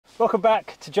Welcome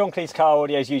back to John Kleis Car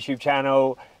Audio's YouTube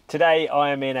channel. Today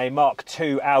I am in a Mark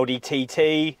II Audi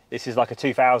TT. This is like a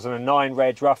 2009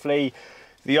 reg roughly.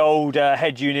 The old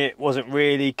head unit wasn't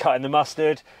really cutting the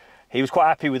mustard. He was quite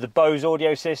happy with the Bose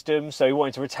audio system, so he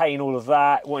wanted to retain all of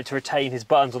that, wanted to retain his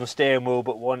buttons on the steering wheel,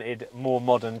 but wanted more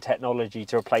modern technology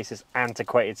to replace this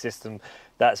antiquated system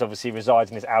that's obviously resides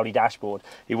in this Audi dashboard.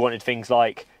 He wanted things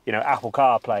like, you know, Apple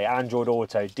CarPlay, Android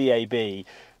Auto, DAB,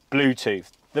 Bluetooth,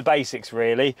 the basics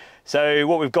really. So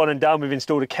what we've gone and done, we've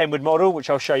installed a Kenwood model, which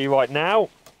I'll show you right now.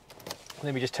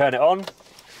 Let me just turn it on.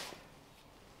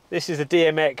 This is the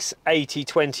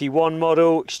DMX8021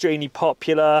 model, extremely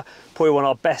popular, probably one of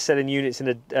our best-selling units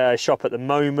in the shop at the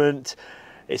moment.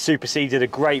 It superseded a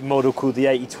great model called the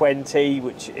 8020,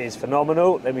 which is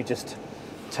phenomenal. Let me just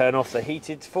turn off the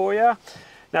heated for you.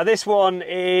 Now this one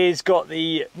is got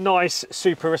the nice,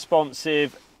 super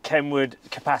responsive Kenwood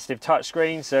capacitive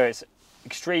touchscreen, so it's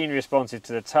extremely responsive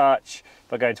to the touch.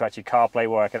 If I go into actually CarPlay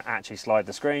where I can actually slide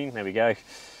the screen, there we go.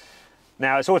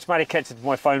 Now it's automatically connected to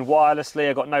my phone wirelessly.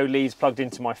 I've got no leads plugged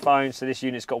into my phone, so this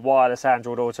unit's got wireless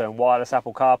Android Auto and wireless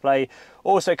Apple CarPlay.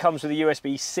 Also comes with a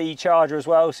USB-C charger as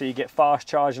well, so you get fast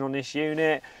charging on this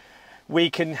unit. We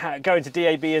can go into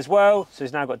DAB as well, so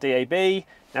it's now got DAB.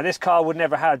 Now this car would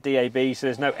never have DAB, so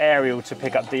there's no aerial to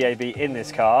pick up DAB in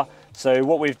this car. So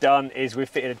what we've done is we've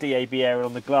fitted a DAB aerial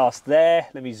on the glass there.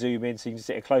 Let me zoom in so you can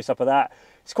see a close-up of that.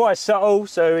 It's quite subtle,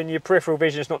 so in your peripheral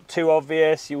vision it's not too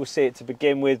obvious. You will see it to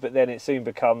begin with, but then it soon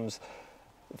becomes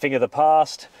a thing of the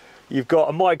past. You've got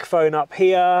a microphone up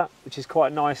here, which is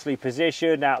quite nicely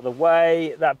positioned out of the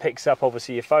way. That picks up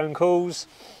obviously your phone calls.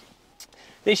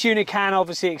 This unit can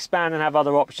obviously expand and have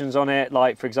other options on it,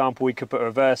 like for example we could put a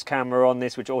reverse camera on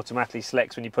this which automatically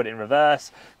selects when you put it in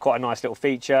reverse. Quite a nice little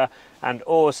feature. And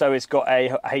also it's got a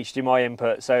HDMI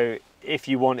input, so if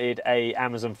you wanted a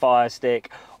Amazon Fire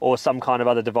Stick or some kind of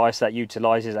other device that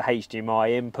utilises a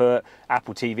HDMI input,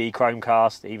 Apple TV,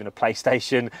 Chromecast, even a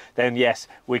PlayStation, then yes,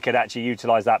 we could actually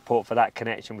utilise that port for that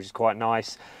connection, which is quite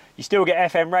nice. You still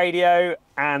get FM radio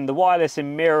and the wireless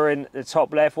and mirroring at the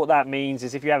top left. What that means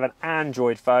is if you have an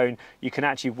Android phone, you can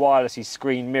actually wirelessly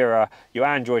screen mirror your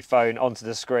Android phone onto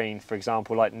the screen. For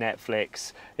example, like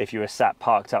Netflix, if you were sat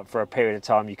parked up for a period of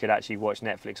time, you could actually watch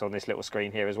Netflix on this little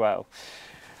screen here as well.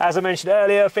 As I mentioned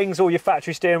earlier, all your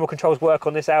factory steering wheel controls work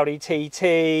on this Audi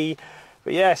TT.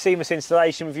 But yeah, seamless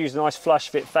installation. We've used a nice flush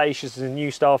fit fascia. This is a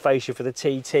new style fascia for the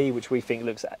TT, which we think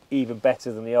looks even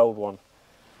better than the old one.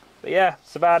 But yeah,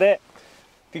 that's about it.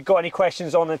 If you've got any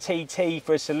questions on the TT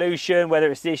for a solution,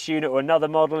 whether it's this unit or another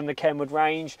model in the Kenwood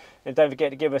range, then don't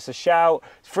forget to give us a shout.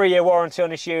 It's 3-year warranty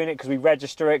on this unit because we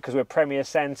register it because we're a Premier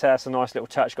Centre. It's a nice little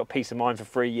touch, got peace of mind for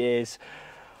 3 years.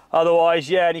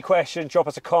 Otherwise, yeah, any questions, drop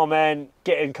us a comment,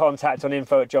 get in contact on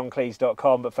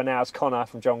info@johnkleis.com. But for now, it's Connor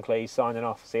from John Kleis signing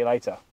off. See you later.